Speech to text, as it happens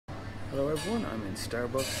Hello everyone, I'm in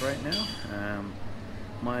Starbucks right now.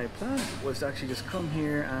 My plan was to actually just come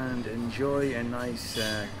here and enjoy a nice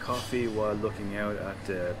coffee while looking out at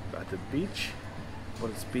the beach, but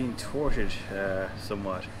it's been thwarted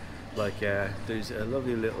somewhat. Like there's a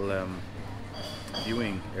lovely little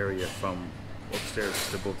viewing area from upstairs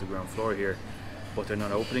to above the ground floor here, but they're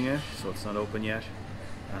not opening it, so it's not open yet,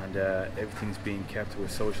 and everything's being kept to a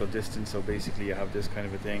social distance. So basically you have this kind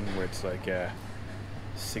of a thing where it's like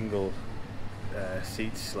single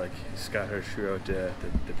seats like scattered throughout the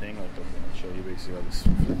thing. I'll show you basically. I'll just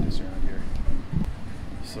flip this around here.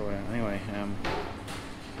 So anyway,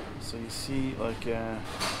 so you see like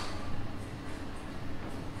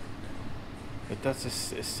that's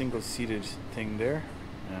a single seated thing there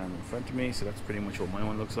in front of me, so that's pretty much what my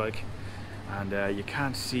one looks like. And you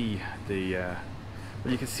can't see the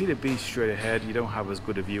well, you can see the beach straight ahead. You don't have as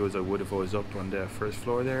good a view as I would if I was up on the first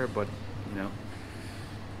floor there, but you know,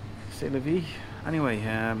 c'est la vie. Anyway,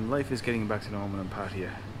 life is getting back to normal in Pattaya.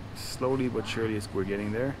 Slowly but surely we're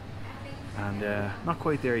getting there, and not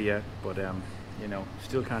quite there yet, but you know,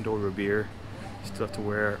 still can't order a beer. Still have to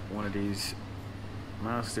wear one of these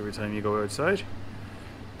masks every time you go outside,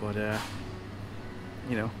 but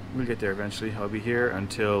you know, we'll get there eventually. I'll be here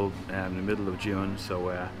until the middle of June, so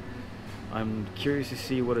I'm curious to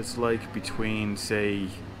see what it's like between, say,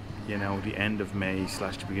 you know, the end of May /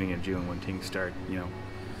 the beginning of June, when things start, you know,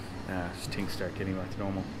 things start getting back to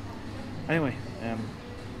normal. Anyway,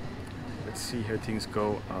 let's see how things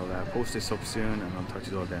go. I'll post this up soon and I'll touch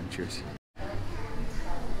it all down. Cheers.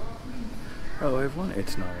 Hello everyone,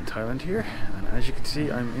 it's now in Thailand here, and as you can see,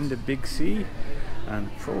 I'm in the big sea and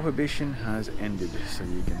prohibition has ended, so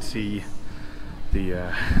you can see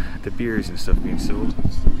the beers and stuff being sold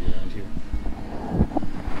around here.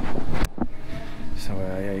 So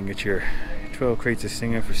yeah, you can get your 12 crates of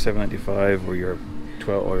Singer for $7.95, or your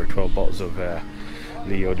 12 bottles of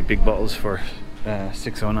Leo, the big bottles, for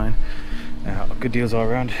 $6.09. Good deals all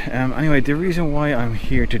around. Anyway, the reason why I'm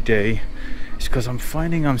here today is because I'm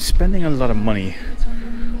finding I'm spending a lot of money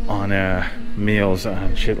on meals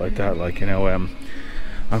and shit like that. Like, you know, I'm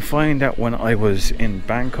finding that when I was in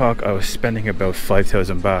Bangkok, I was spending about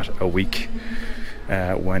 5,000 baht a week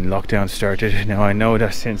when lockdown started. Now I know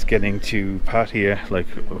that since getting to Pattaya, like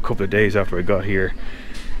a couple of days after I got here,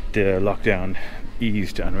 the lockdown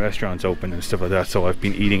eased and restaurants opened and stuff like that, so I've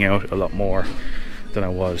been eating out a lot more than I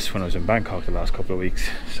was when I was in Bangkok the last couple of weeks.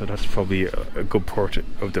 So that's probably a good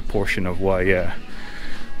portion of why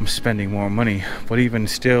I'm spending more money. But even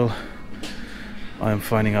still, I'm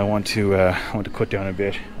finding I want to cut down a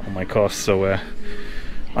bit on my costs. So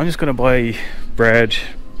I'm just going to buy bread,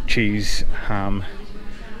 cheese, ham,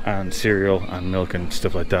 and cereal and milk and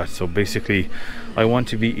stuff like that. So basically, I want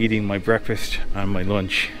to be eating my breakfast and my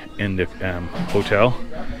lunch in the hotel,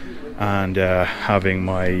 and having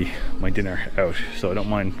my dinner out. So I don't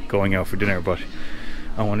mind going out for dinner, but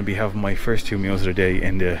I want to be having my first 2 meals of the day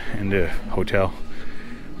in the hotel.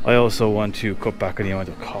 I also want to cut back on the amount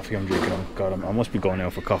of coffee I'm drinking. Oh God, I must be going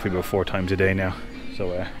out for coffee about 4 times a day now.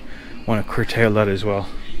 So I want to curtail that as well.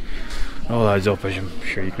 All adds up, as I'm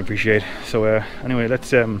sure you can appreciate. So anyway,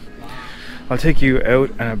 let's I'll take you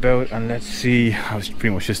out and about, and let's see. I was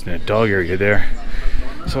pretty much just in a dog area there,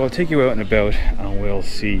 so I'll take you out and about and we'll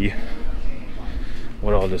see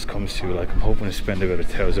what all this comes to. Like, I'm hoping to spend about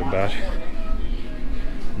 1,000 baht,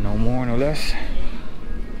 no more, no less.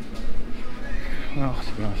 Well,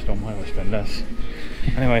 to be honest, I don't mind if I spend less.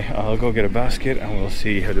 Anyway, I'll go get a basket and we'll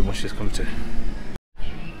see how much this comes to.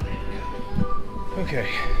 Okay,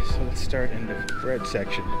 so let's start in the bread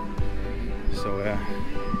section. So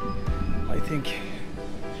I think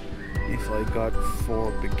if I got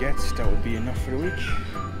 4 baguettes, that would be enough for the week.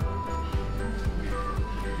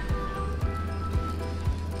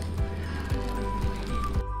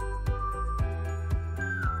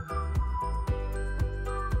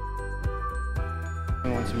 I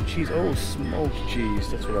want some cheese. Oh, smoked cheese,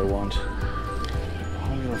 that's what I want.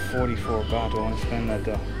 144 baht, I want to spend that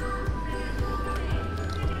though.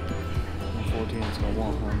 114, it's going to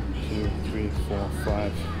want 1, 2, 3, 4,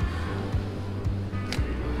 5.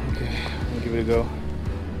 Okay, we'll give it a go.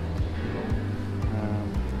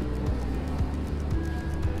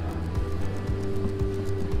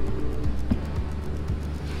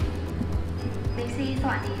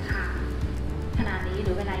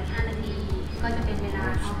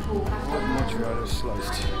 I'd much rather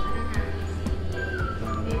sliced.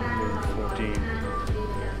 114.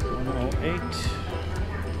 108.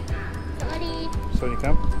 สวัสดีค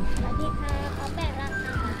รับ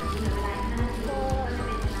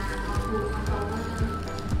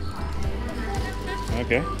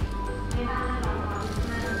Okay.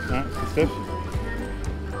 stuff.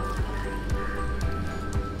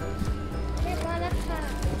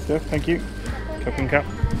 Good stuff, thank you. Cooking cup.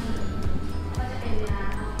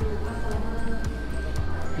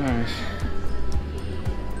 Alright.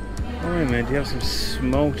 Oh wait a minute, you have some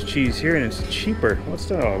smoked cheese here and it's cheaper. What's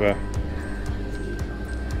that all about?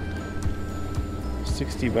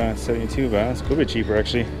 60 baht, 72 baht. It's a bit cheaper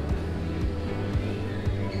actually.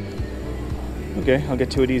 Okay, I'll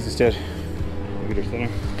get 2 of these instead. Maybe they're thinner.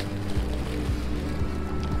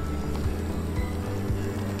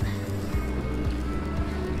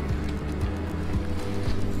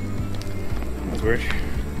 That's weird.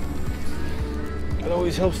 It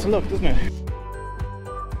always helps to look, doesn't it?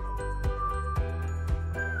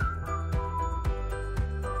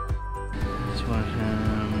 This one,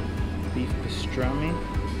 beef pastrami.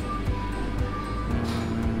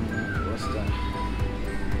 What's that?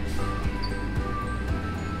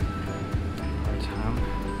 That's ham.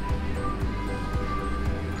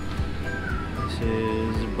 This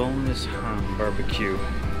is boneless ham barbecue.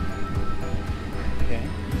 Okay.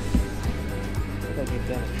 I'll give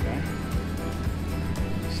that a try.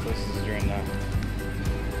 Slices during that.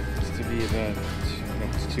 It's to be about, I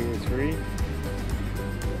think it's 2 or 3.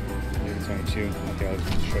 Maybe it's only 2. Okay, I'll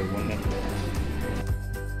just try one then.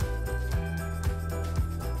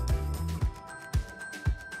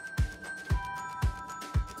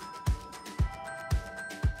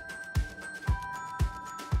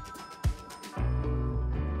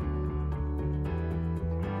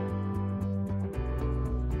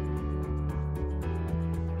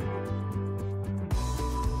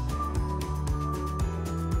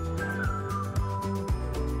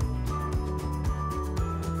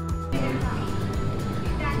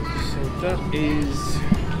 That is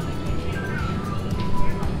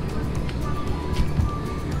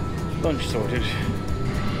lunch sorted.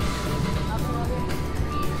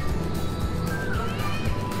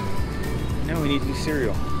 Now we need new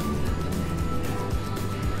cereal.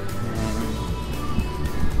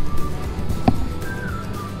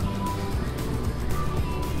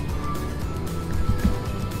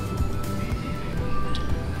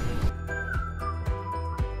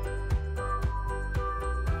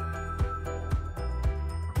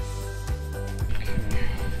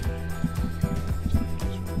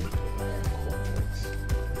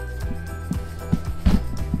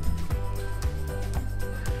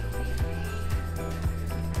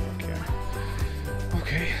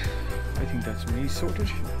 Okay, I think that's me sorted.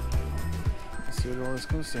 Let's see what all this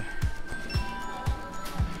goes to.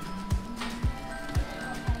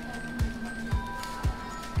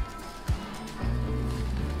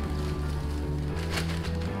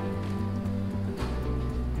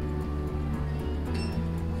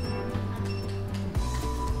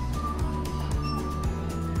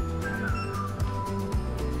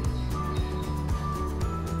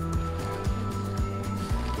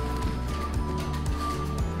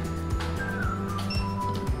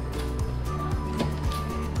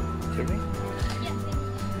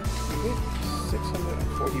 Okay,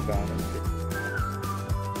 640 baht.